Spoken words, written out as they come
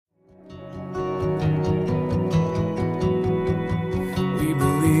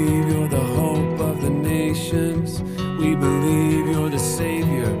believe you're the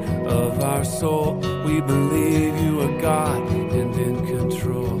Savior of our soul. We believe you are God and in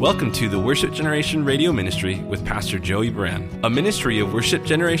control. Welcome to the Worship Generation Radio Ministry with Pastor Joey Brand, a ministry of Worship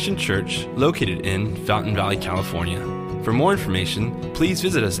Generation Church located in Fountain Valley, California. For more information, please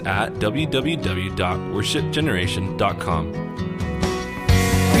visit us at www.worshipgeneration.com. We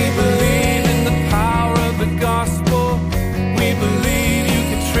believe in the power of the gospel. We believe you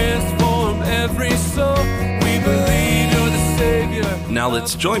can transform every soul. We believe you're the Savior. Now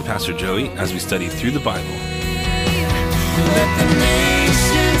let's join Pastor Joey as we study through the Bible. Let the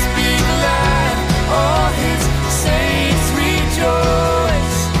nations be glad, all his saints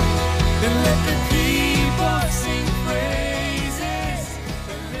rejoice, and let the people sing praises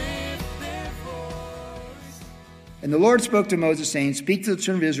and lift their voice. And the Lord spoke to Moses, saying, Speak to the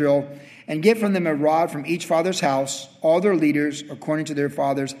children of Israel, and get from them a rod from each father's house, all their leaders according to their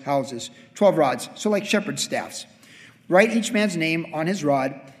father's houses. 12 rods, so like shepherd's staffs. Write each man's name on his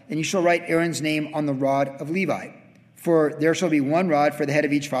rod, and you shall write Aaron's name on the rod of Levi. For there shall be one rod for the head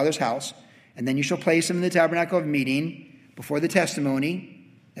of each father's house, and then you shall place him in the tabernacle of meeting before the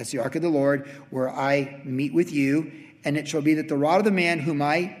testimony, that's the ark of the Lord, where I meet with you. And it shall be that the rod of the man whom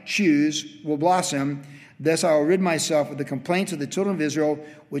I choose will blossom. Thus I will rid myself of the complaints of the children of Israel,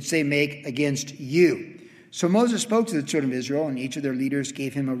 which they make against you. So Moses spoke to the children of Israel, and each of their leaders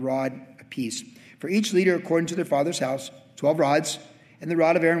gave him a rod apiece. For each leader according to their father's house, 12 rods, and the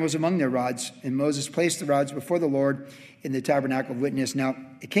rod of Aaron was among their rods. And Moses placed the rods before the Lord in the tabernacle of witness. Now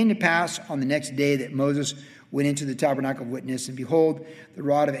it came to pass on the next day that Moses went into the tabernacle of witness, and behold, the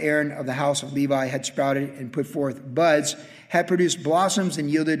rod of Aaron of the house of Levi had sprouted and put forth buds, had produced blossoms and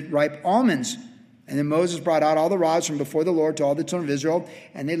yielded ripe almonds. And then Moses brought out all the rods from before the Lord to all the children of Israel,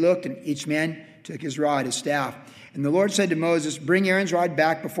 and they looked, and each man took his rod, his staff. And the Lord said to Moses, Bring Aaron's rod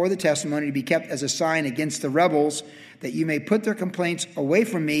back before the testimony to be kept as a sign against the rebels, that you may put their complaints away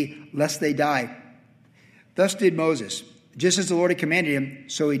from me, lest they die. Thus did Moses. Just as the Lord had commanded him,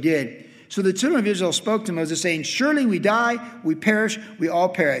 so he did. So the children of Israel spoke to Moses, saying, Surely we die, we perish, we all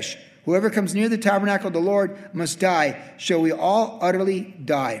perish. Whoever comes near the tabernacle of the Lord must die. Shall we all utterly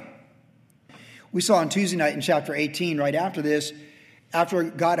die? We saw on Tuesday night in chapter 18, right after this, after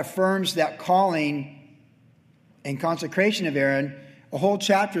God affirms that calling and consecration of Aaron, a whole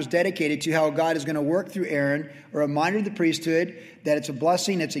chapter is dedicated to how God is going to work through Aaron, a reminder of the priesthood, that it's a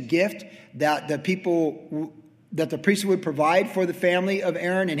blessing, it's a gift, that the priesthood would provide for the family of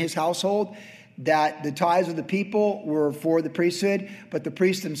Aaron and his household, that the tithes of the people were for the priesthood, but the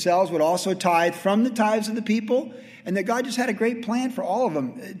priests themselves would also tithe from the tithes of the people, and that God just had a great plan for all of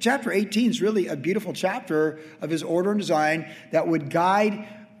them. Chapter 18 is really a beautiful chapter of his order and design that would guide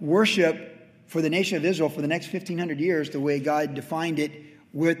worship for the nation of Israel for the next 1,500 years, the way God defined it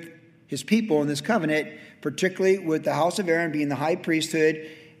with his people in this covenant, particularly with the house of Aaron being the high priesthood,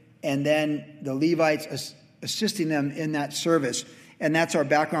 and then the Levites assisting them in that service. And that's our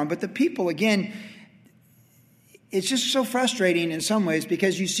background. But the people, again, it's just so frustrating in some ways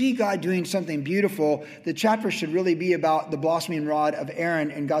because you see God doing something beautiful. The chapter should really be about the blossoming rod of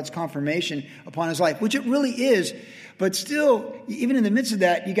Aaron and God's confirmation upon his life, which it really is. But still, even in the midst of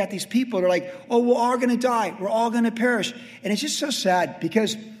that, you got these people that are like, oh, we're all going to die. We're all going to perish. And it's just so sad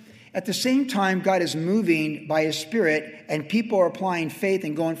because at the same time God is moving by his Spirit and people are applying faith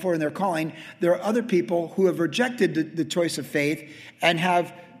and going forward in their calling, there are other people who have rejected the choice of faith and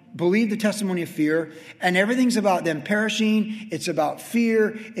have believed the testimony of fear, and everything's about them perishing. It's about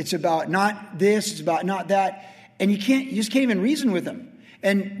fear. It's about not this. It's about not that. And you just can't even reason with them.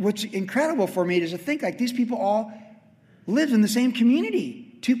 And what's incredible for me is to think like these people all live in the same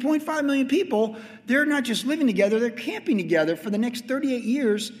community. 2.5 million people. They're not just living together, they're camping together for the next 38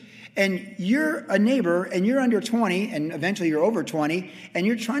 years. And you're a neighbor, and you're under 20, and eventually you're over 20, and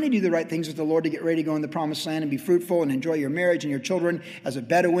you're trying to do the right things with the Lord to get ready to go in the promised land and be fruitful and enjoy your marriage and your children as a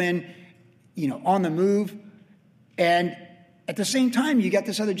Bedouin, on the move. And at the same time, you got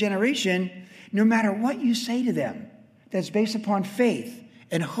this other generation, no matter what you say to them, that's based upon faith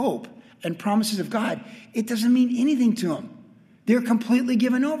and hope and promises of God, it doesn't mean anything to them. They're completely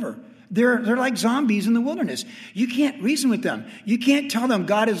given over. They're like zombies in the wilderness. You can't reason with them. You can't tell them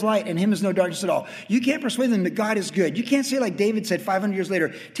God is light and him is no darkness at all. You can't persuade them that God is good. You can't say like David said 500 years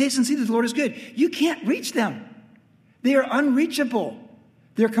later, taste and see that the Lord is good. You can't reach them. They are unreachable.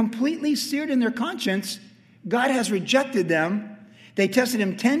 They're completely seared in their conscience. God has rejected them. They tested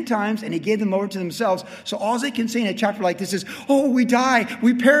him 10 times and he gave them over to themselves. So all they can say in a chapter like this is, oh, we die,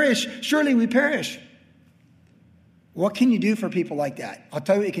 we perish, surely we perish. What can you do for people like that? I'll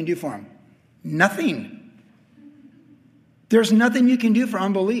tell you what you can do for them. Nothing. There's nothing you can do for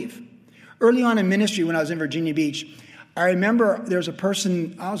unbelief. Early on in ministry, when I was in Virginia Beach, I remember there was a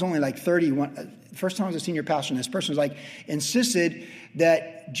person, I was only like 30, first time I was a senior pastor, and this person was like, insisted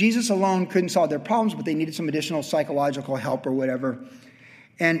that Jesus alone couldn't solve their problems, but they needed some additional psychological help or whatever.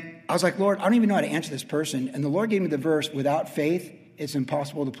 And I was like, Lord, I don't even know how to answer this person. And the Lord gave me the verse, without faith, it's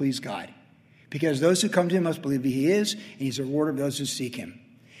impossible to please God. Because those who come to him must believe that he is, and he's a rewarder of those who seek him.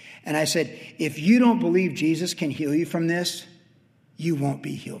 And I said, if you don't believe Jesus can heal you from this, you won't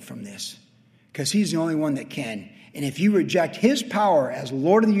be healed from this. Because he's the only one that can. And if you reject his power as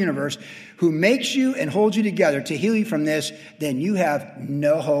Lord of the universe, who makes you and holds you together to heal you from this, then you have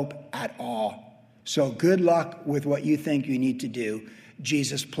no hope at all. So good luck with what you think you need to do.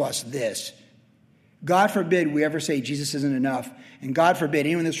 Jesus plus this. God forbid we ever say Jesus isn't enough. And God forbid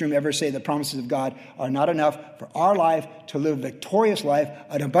anyone in this room ever say the promises of God are not enough for our life to live a victorious life,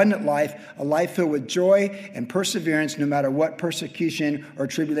 an abundant life, a life filled with joy and perseverance no matter what persecution or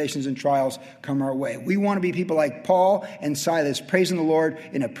tribulations and trials come our way. We want to be people like Paul and Silas praising the Lord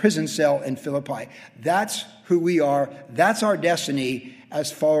in a prison cell in Philippi. That's who we are. That's our destiny as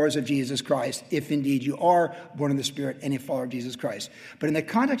followers of Jesus Christ, if indeed you are born of the Spirit and a follower of Jesus Christ. But in the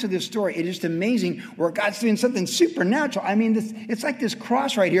context of this story, it is just amazing where God's doing something supernatural. I mean, it's like this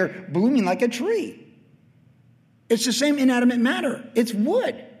cross right here blooming like a tree. It's the same inanimate matter. It's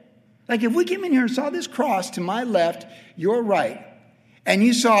wood. Like if we came in here and saw this cross to my left, your right, and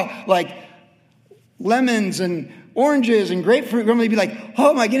you saw like lemons and oranges and grapefruit, we'd be like,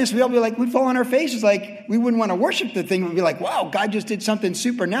 oh my goodness, we'd fall on our faces like we wouldn't want to worship the thing. We'd be like, wow, God just did something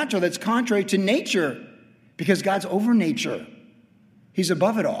supernatural that's contrary to nature, because God's over nature. He's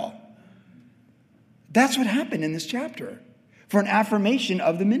above it all. That's what happened in this chapter for an affirmation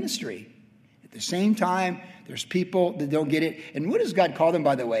of the ministry. At the same time, there's people that don't get it. And what does God call them,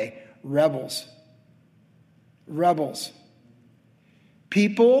 by the way? Rebels. Rebels.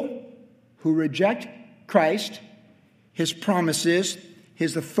 People who reject Christ, his promises,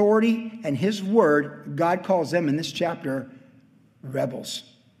 his authority, and his word. God calls them in this chapter rebels.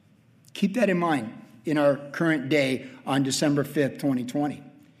 Keep that in mind in our current day on December 5th, 2020.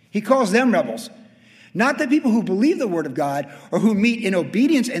 He calls them rebels. Not the people who believe the word of God or who meet in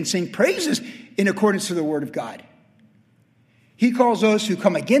obedience and sing praises in accordance to the word of God. He calls those who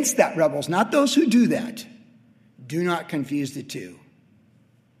come against that rebels, not those who do that. Do not confuse the two.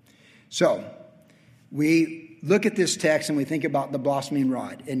 So, we look at this text and we think about the blossoming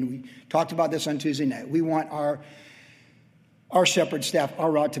rod. And we talked about this on Tuesday night. We want our shepherd staff,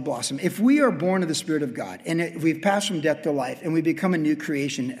 our rod, to blossom. If we are born of the Spirit of God and if we've passed from death to life and we become a new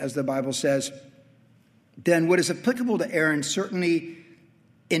creation, as the Bible says, then what is applicable to Aaron certainly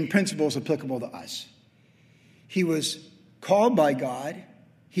in principle is applicable to us. He was called by God.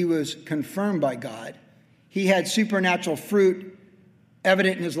 He was confirmed by God. He had supernatural fruit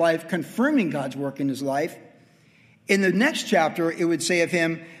evident in his life, confirming God's work in his life. In the next chapter, it would say of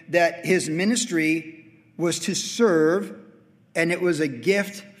him that his ministry was to serve, and it was a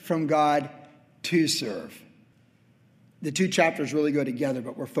gift from God to serve. The two chapters really go together,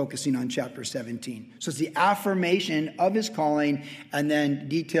 but we're focusing on chapter 17. So it's the affirmation of his calling and then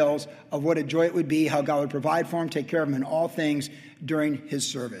details of what a joy it would be, how God would provide for him, take care of him in all things during his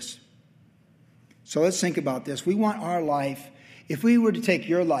service. So let's think about this. We want our life, if we were to take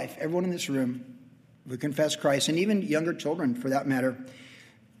your life, everyone in this room, we confess Christ, and even younger children for that matter,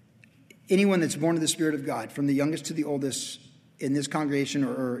 anyone that's born of the Spirit of God, from the youngest to the oldest in this congregation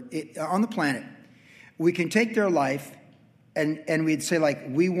or on the planet, we can take their life and we'd say, like,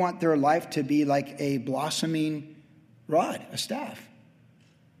 we want their life to be like a blossoming rod, a staff.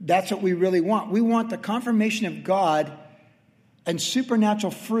 That's what we really want. We want the confirmation of God and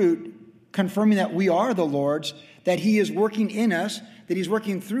supernatural fruit confirming that we are the Lord's, that he is working in us, that he's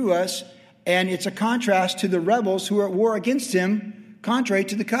working through us, and it's a contrast to the rebels who are at war against him, contrary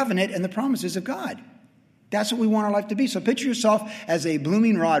to the covenant and the promises of God. That's what we want our life to be. So picture yourself as a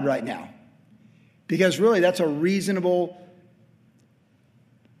blooming rod right now, because really that's a reasonable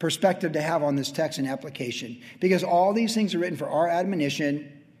perspective to have on this text and application, because all these things are written for our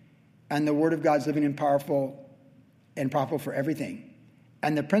admonition, and the word of God's living and powerful and profitable for everything.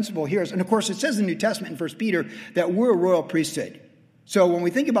 And the principle here is, and of course it says in the New Testament in 1 Peter that we're a royal priesthood. So when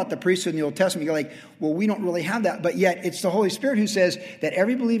we think about the priesthood in the Old Testament, you're like, well, we don't really have that. But yet it's the Holy Spirit who says that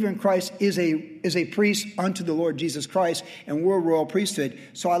every believer in Christ is a priest unto the Lord Jesus Christ, and we're a royal priesthood.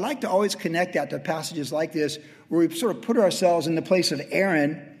 So I like to always connect that to passages like this, where we sort of put ourselves in the place of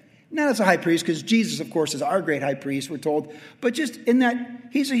Aaron, not as a high priest, because Jesus, of course, is our great high priest, we're told, but just in that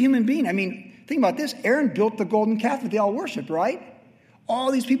he's a human being. I mean, think about this. Aaron built the golden calf that they all worshiped, right?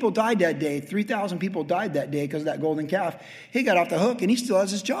 All these people died that day. 3,000 people died that day because of that golden calf. He got off the hook, and he still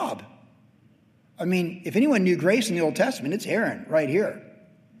has his job. I mean, if anyone knew grace in the Old Testament, it's Aaron right here.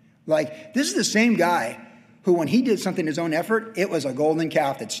 Like, this is the same guy who, when he did something in his own effort, it was a golden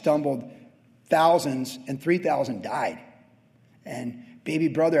calf that stumbled thousands and 3,000 died. And baby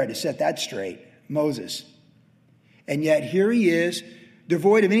brother had to set that straight, Moses. And yet here he is,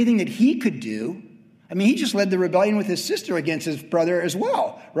 devoid of anything that he could do. I mean, he just led the rebellion with his sister against his brother as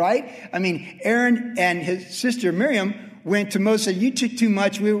well, right? I mean, Aaron and his sister Miriam went to Moses and said, you took too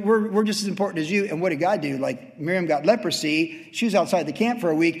much. We're just as important as you. And what did God do? Like, Miriam got leprosy. She was outside the camp for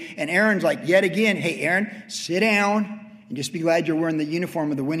a week. And Aaron's like, yet again, hey, Aaron, sit down and just be glad you're wearing the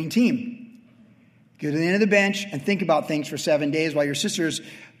uniform of the winning team. Go to the end of the bench and think about things for 7 days while your sister's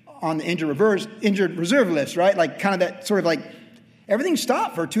on the injured reserve list, right? Like, kind of that sort of like, everything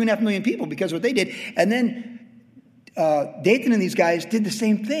stopped for 2.5 million people because of what they did. And then Dathan and these guys did the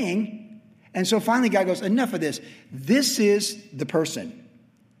same thing. And so finally God goes, enough of this. This is the person.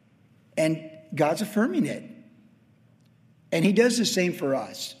 And God's affirming it. And he does the same for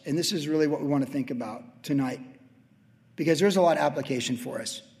us. And this is really what we want to think about tonight, because there's a lot of application for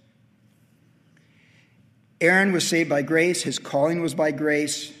us. Aaron was saved by grace. His calling was by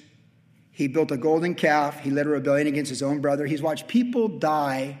grace. He built a golden calf. He led a rebellion against his own brother. He's watched people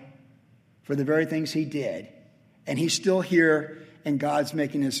die for the very things he did. And he's still here, and God's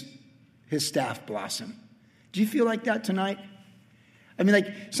making his staff blossom. Do you feel like that tonight? I mean,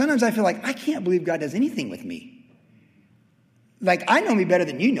 like, sometimes I feel like I can't believe God does anything with me. Like, I know me better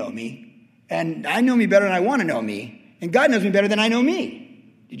than you know me. And I know me better than I want to know me. And God knows me better than I know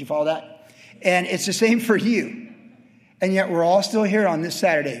me. Did you follow that? And it's the same for you. And yet we're all still here on this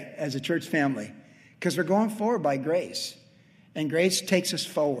Saturday as a church family because we're going forward by grace. And grace takes us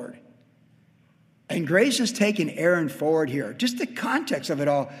forward. And grace has taken Aaron forward here. Just the context of it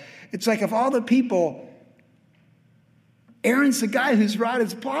all. It's like, of all the people, Aaron's the guy whose rod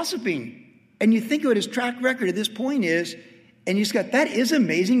is blossoming. And you think of what his track record at this point is, and you just got, that is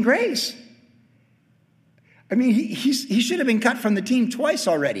amazing grace. I mean, he should have been cut from the team twice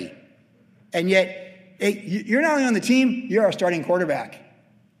already. And yet, hey, you're not only on the team, you're our starting quarterback.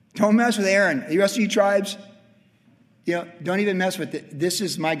 Don't mess with Aaron. The rest of you tribes, don't even mess with it. This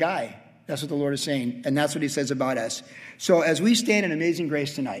is my guy. That's what the Lord is saying. And that's what he says about us. So as we stand in amazing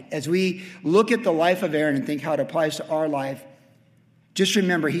grace tonight, as we look at the life of Aaron and think how it applies to our life, just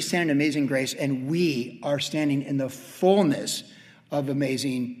remember he's standing in amazing grace, and we are standing in the fullness of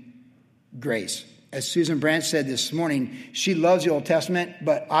amazing grace. As Susan Branch said this morning, she loves the Old Testament,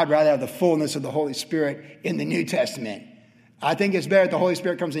 but I'd rather have the fullness of the Holy Spirit in the New Testament. I think it's better if the Holy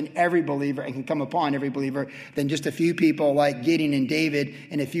Spirit comes in every believer and can come upon every believer than just a few people like Gideon and David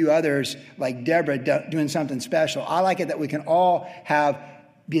and a few others like Deborah doing something special. I like it that we can all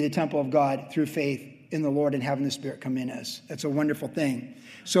be the temple of God through faith in the Lord and having the Spirit come in us. That's a wonderful thing.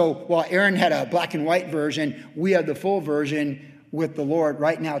 So while Aaron had a black and white version, we have the full version with the Lord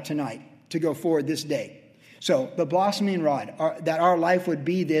right now tonight to go forward this day. So the blossoming rod, that our life would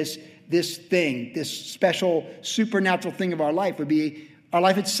be this thing, this special supernatural thing of our life our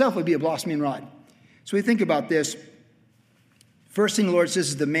life itself would be a blossoming rod. So we think about this. First thing the Lord says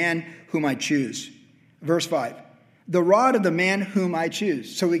is the man whom I choose. Verse 5, the rod of the man whom I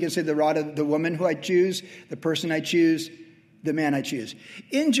choose. So we can say the rod of the woman who I choose, the person I choose, the man I choose.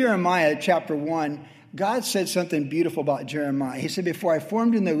 In Jeremiah chapter 1, God said something beautiful about Jeremiah. He said, before I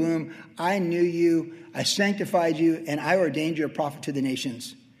formed you in the womb, I knew you, I sanctified you, and I ordained you a prophet to the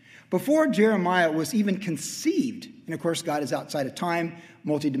nations. Before Jeremiah was even conceived, and of course God is outside of time,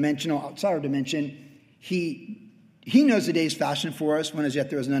 multidimensional, outside our dimension, he knows the days fashioned for us, when as yet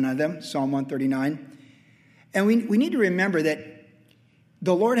there was none of them, Psalm 139. And we need to remember that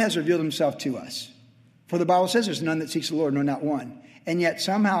the Lord has revealed himself to us. For the Bible says there's none that seeks the Lord, no, not one. And yet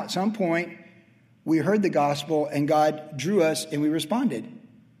somehow at some point, we heard the gospel and God drew us and we responded.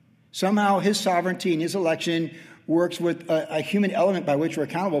 Somehow his sovereignty and his election works with a human element by which we're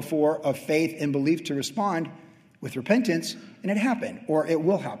accountable for, of faith and belief to respond with repentance, and it happened, or it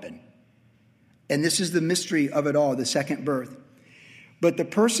will happen. And this is the mystery of it all, the second birth. But the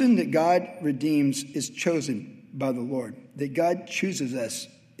person that God redeems is chosen by the Lord. That God chooses us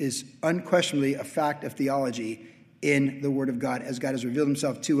is unquestionably a fact of theology in the Word of God, as God has revealed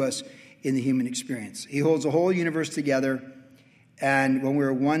himself to us in the human experience. He holds the whole universe together. And when we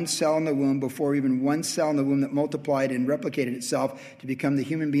were one cell in the womb, before even one cell in the womb that multiplied and replicated itself to become the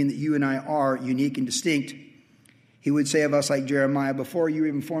human being that you and I are, unique and distinct, he would say of us like Jeremiah, before you were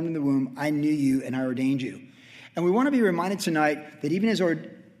even formed in the womb, I knew you and I ordained you. And we want to be reminded tonight that even as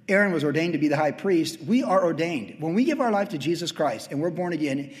Aaron was ordained to be the high priest, we are ordained. When we give our life to Jesus Christ and we're born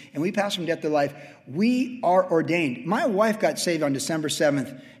again and we pass from death to life, we are ordained. My wife got saved on December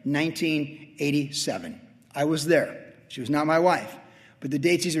 7th, 1987. I was there. She was not my wife. But the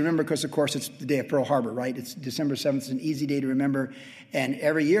date's easy to remember because, of course, it's the day of Pearl Harbor, right? It's December 7th. It's an easy day to remember. And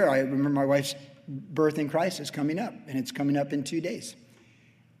every year I remember my wife's birth in Christ is coming up, and it's coming up in 2 days.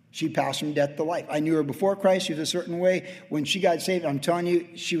 She passed from death to life. I knew her before Christ. She was a certain way. When she got saved, I'm telling you,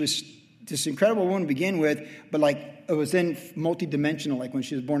 she was this incredible woman to begin with, but like it was then multidimensional, like when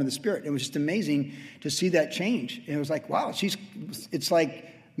she was born of the Spirit. It was just amazing to see that change. And it was like, wow, it's like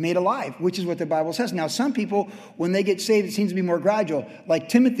made alive, which is what the Bible says. Now, some people, when they get saved, it seems to be more gradual. Like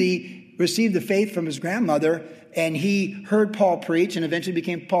Timothy received the faith from his grandmother, and he heard Paul preach and eventually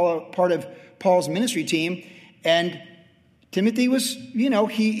became part of Paul's ministry team. And Timothy was,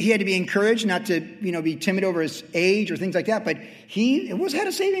 he had to be encouraged not to, be timid over his age or things like that. But he had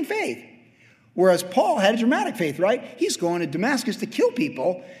a saving faith. Whereas Paul had a dramatic faith, right? He's going to Damascus to kill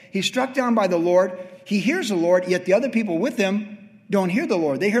people. He's struck down by the Lord. He hears the Lord, yet the other people with him don't hear the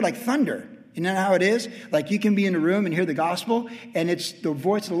Lord. They hear like thunder. Isn't that how it is? Like you can be in a room and hear the gospel, and it's the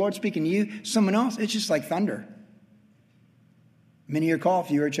voice of the Lord speaking to you. Someone else, it's just like thunder. Many are called,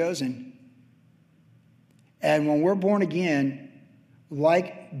 few are chosen. And when we're born again,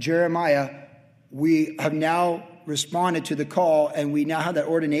 like Jeremiah, we have now responded to the call, and we now have that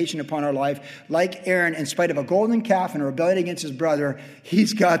ordination upon our life. Like Aaron, in spite of a golden calf and a rebellion against his brother,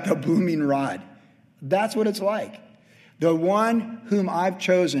 he's got the blooming rod. That's what it's like. The one whom I've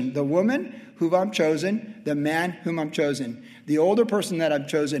chosen, the woman whom I've chosen, the man whom I'm chosen, the older person that I've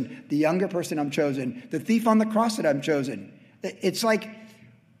chosen, the younger person I'm chosen, the thief on the cross that I'm chosen. It's like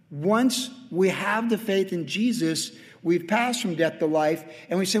once we have the faith in Jesus, we've passed from death to life,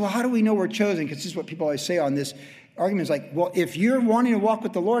 and we say, well, how do we know we're chosen? Because this is what people always say on this argument. It's like, well, if you're wanting to walk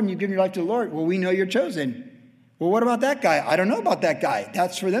with the Lord and you've given your life to the Lord, well, we know you're chosen. Well, what about that guy? I don't know about that guy.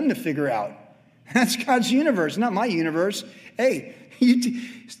 That's for them to figure out. That's God's universe, not my universe. Hey,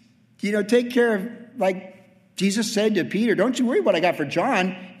 take care of, like Jesus said to Peter, don't you worry what I got for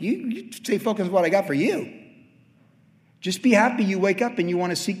John. You stay focused on what I got for you. Just be happy you wake up and you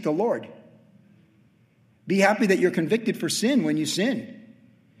want to seek the Lord. Be happy that you're convicted for sin when you sin.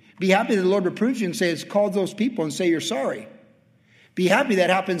 Be happy that the Lord reproves you and says, call those people and say you're sorry. Be happy that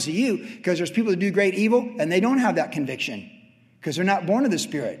happens to you, because there's people that do great evil and they don't have that conviction because they're not born of the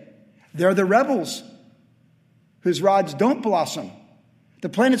Spirit. They're the rebels whose rods don't blossom. The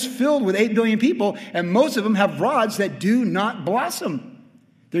planet's filled with 8 billion people, and most of them have rods that do not blossom.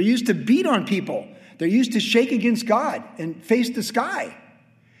 They're used to beat on people. They're used to shake against God and face the sky.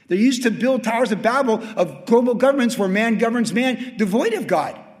 They're used to build towers of Babel of global governments where man governs man, devoid of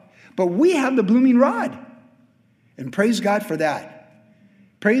God. But we have the blooming rod. And praise God for that.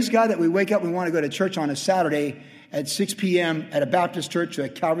 Praise God that we wake up and we want to go to church on a Saturday at 6 p.m. at a Baptist church or a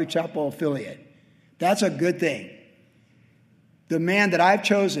Calvary Chapel affiliate. That's a good thing. The man that I've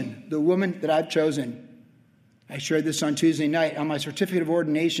chosen, the woman that I've chosen, I shared this on Tuesday night on my certificate of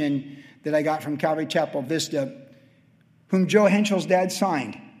ordination that I got from Calvary Chapel Vista, whom Joe Henschel's dad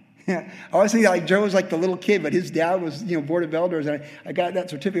signed. I always think like Joe was like the little kid, but his dad was, board of elders. And I got that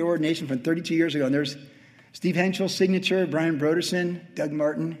certificate of ordination from 32 years ago. And there's Steve Henschel's signature, Brian Broderson, Doug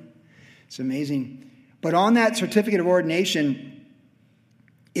Martin. It's amazing. But on that certificate of ordination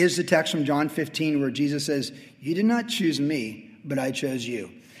is the text from John 15 where Jesus says, you did not choose me, but I chose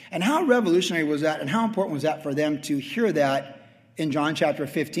you. And how revolutionary was that, and how important was that for them to hear that in John chapter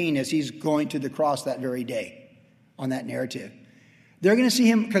 15 as he's going to the cross that very day on that narrative. They're going to see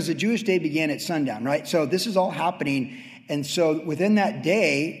him because the Jewish day began at sundown, right? So this is all happening. And so within that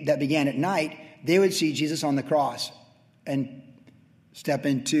day that began at night, they would see Jesus on the cross and step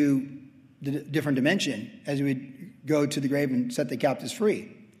into the different dimension as he would go to the grave and set the captives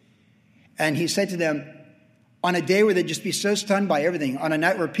free. And he said to them, on a day where they'd just be so stunned by everything, on a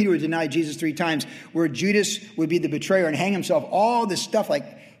night where Peter would deny Jesus 3 times, where Judas would be the betrayer and hang himself, all this stuff,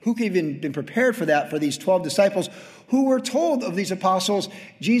 like who could even been prepared for that for these 12 disciples who were told of these apostles?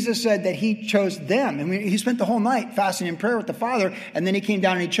 Jesus said that he chose them. I mean, he spent the whole night fasting in prayer with the Father, and then he came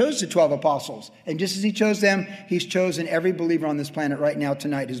down and he chose the 12 apostles. And just as he chose them, he's chosen every believer on this planet right now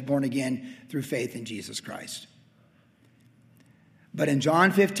tonight who's born again through faith in Jesus Christ. But in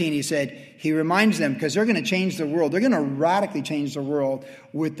John 15, he reminds them, because they're going to change the world. They're going to radically change the world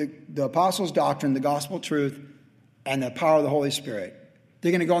with the apostles' doctrine, the gospel truth, and the power of the Holy Spirit.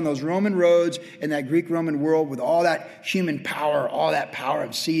 They're going to go on those Roman roads in that Greek-Roman world with all that human power, all that power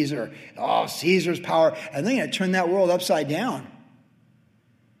of Caesar, all Caesar's power, and they're going to turn that world upside down.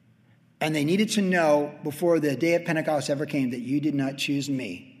 And they needed to know before the day of Pentecost ever came that you did not choose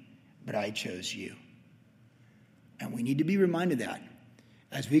me, but I chose you. And we need to be reminded that.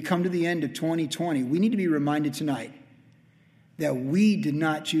 As we come to the end of 2020, we need to be reminded tonight that we did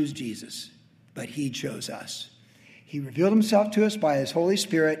not choose Jesus, but he chose us. He revealed himself to us by his Holy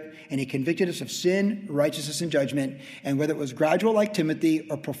Spirit, and he convicted us of sin, righteousness, and judgment. And whether it was gradual like Timothy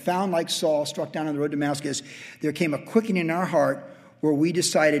or profound like Saul struck down on the road to Damascus, there came a quickening in our heart where we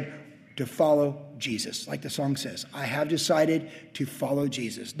decided to follow Jesus. Like the song says, I have decided to follow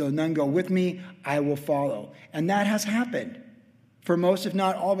Jesus. Though none go with me, I will follow. And that has happened for most, if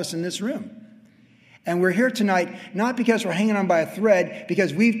not all of us in this room. And we're here tonight, not because we're hanging on by a thread,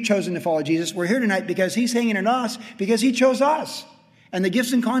 because we've chosen to follow Jesus. We're here tonight because he's hanging in us, because he chose us. And the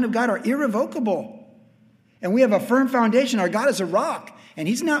gifts and calling of God are irrevocable. And we have a firm foundation. Our God is a rock, and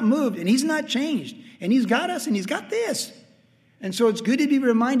he's not moved, and he's not changed. And he's got us, and he's got this. And so it's good to be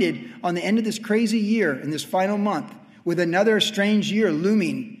reminded on the end of this crazy year, in this final month, with another strange year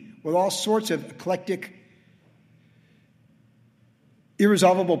looming, with all sorts of eclectic,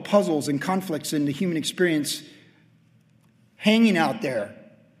 irresolvable puzzles and conflicts in the human experience hanging out there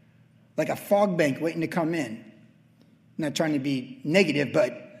like a fog bank waiting to come in. I'm not trying to be negative,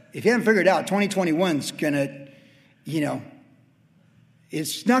 but if you haven't figured out, 2021's going to,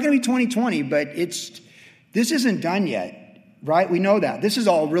 it's not going to be 2020, but this isn't done yet, right? We know that. This has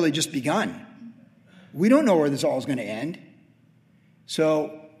all really just begun. We don't know where this all is going to end.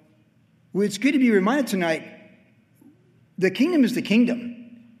 So it's good to be reminded tonight, the kingdom is the kingdom,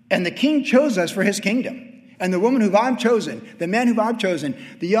 and the king chose us for his kingdom. And the woman who I've chosen, the man who I've chosen,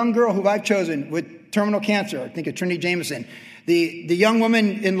 the young girl who I've chosen with terminal cancer, I think of Trinity Jameson, the young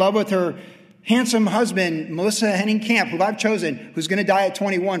woman in love with her handsome husband, Melissa Henning Camp, who I've chosen, who's going to die at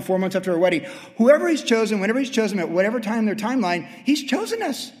 21, 4 months after her wedding. Whoever he's chosen, whenever he's chosen, at whatever time in their timeline, he's chosen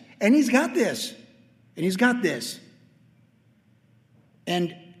us. And he's got this. And he's got this.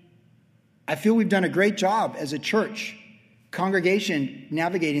 And I feel we've done a great job as a church, congregation,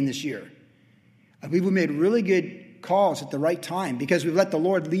 navigating this year. I believe we made really good calls at the right time because we've let the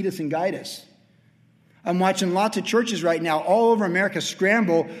Lord lead us and guide us. I'm watching lots of churches right now all over America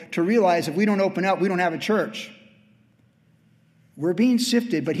scramble to realize if we don't open up, we don't have a church. We're being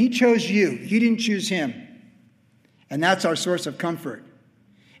sifted, but he chose you. You didn't choose him. And that's our source of comfort.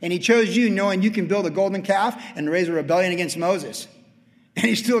 And he chose you knowing you can build a golden calf and raise a rebellion against Moses. And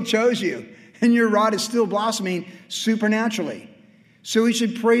he still chose you. And your rod is still blossoming supernaturally. So we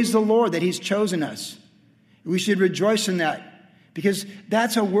should praise the Lord that he's chosen us. We should rejoice in that because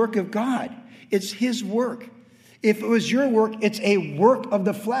that's a work of God. It's his work. If it was your work, it's a work of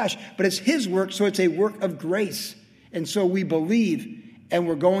the flesh, but it's his work, so it's a work of grace. And so we believe and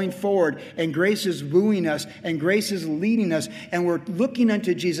we're going forward, and grace is wooing us, and grace is leading us, and we're looking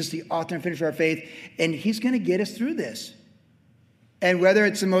unto Jesus, the author and finisher of our faith, and he's going to get us through this. And whether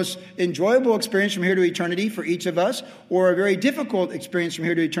it's the most enjoyable experience from here to eternity for each of us, or a very difficult experience from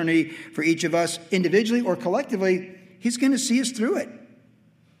here to eternity for each of us individually or collectively, he's going to see us through it.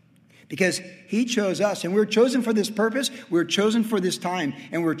 Because he chose us, and we're chosen for this purpose, we're chosen for this time,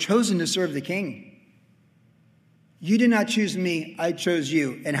 and we're chosen to serve the King. You did not choose me, I chose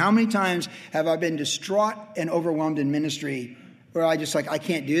you. And how many times have I been distraught and overwhelmed in ministry where I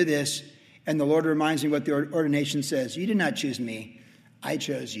can't do this, and the Lord reminds me what the ordination says. You did not choose me. I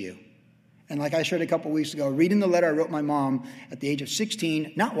chose you. And like I shared a couple weeks ago, reading the letter I wrote my mom at the age of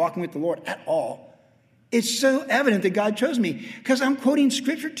 16, not walking with the Lord at all, it's so evident that God chose me because I'm quoting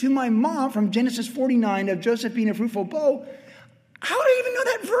scripture to my mom from Genesis 49 of Joseph being a fruitful bow. How did I even know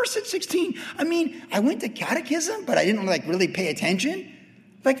that verse at 16? I mean, I went to catechism, but I didn't really pay attention.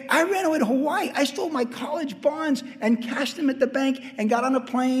 I ran away to Hawaii. I stole my college bonds and cashed them at the bank and got on a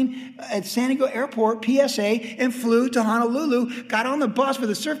plane at San Diego Airport, PSA, and flew to Honolulu, got on the bus with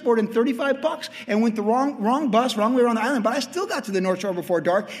a surfboard and $35 and went the wrong bus, wrong way around the island. But I still got to the North Shore before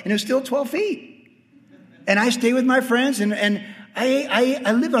dark, and it was still 12 feet. And I stayed with my friends, and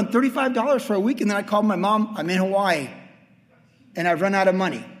I lived on $35 for a week, and then I called my mom, I'm in Hawaii, and I've run out of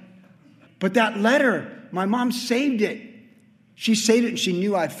money. But that letter, my mom saved it. She saved it and she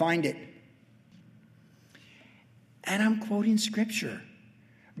knew I'd find it. And I'm quoting scripture.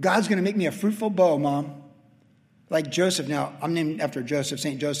 God's going to make me a fruitful bow, Mom. Like Joseph. Now, I'm named after Joseph,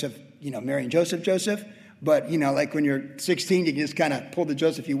 St. Joseph, Mary and Joseph. But, when you're 16, you can just kind of pull the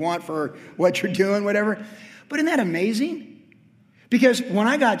Joseph you want for what you're doing, whatever. But isn't that amazing? Because when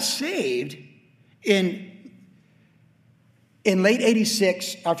I got saved in late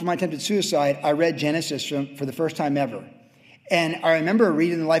 86, after my attempted suicide, I read Genesis for the first time ever. And I remember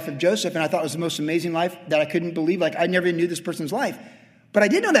reading the life of Joseph, and I thought it was the most amazing life that I couldn't believe. I never knew this person's life. But I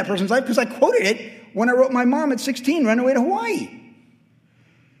did know that person's life because I quoted it when I wrote my mom at 16, run away to Hawaii.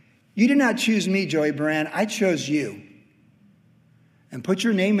 You did not choose me, Joey Brand. I chose you. And put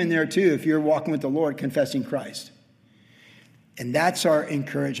your name in there too if you're walking with the Lord, confessing Christ. And that's our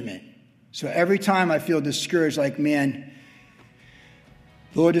encouragement. So every time I feel discouraged, like, man,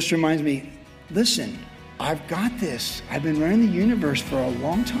 the Lord just reminds me, listen, I've got this. I've been running the universe for a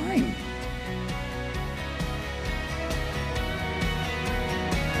long time.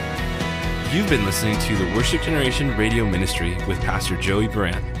 You've been listening to the Worship Generation Radio Ministry with Pastor Joey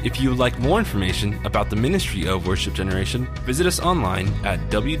Brand. If you would like more information about the ministry of Worship Generation, visit us online at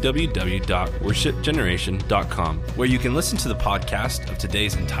www.worshipgeneration.com, where you can listen to the podcast of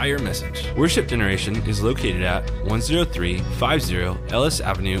today's entire message. Worship Generation is located at 10350 Ellis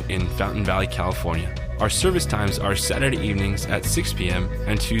Avenue in Fountain Valley, California. Our service times are Saturday evenings at 6 p.m.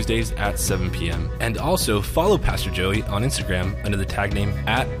 and Tuesdays at 7 p.m. And also follow Pastor Joey on Instagram under the tag name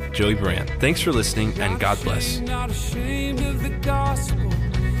 @JoeyBrand. Thanks for listening, and God bless. Not ashamed of the gospel.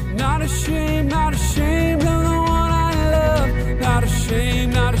 Not ashamed of the one I love. Not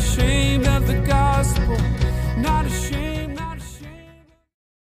ashamed, not ashamed.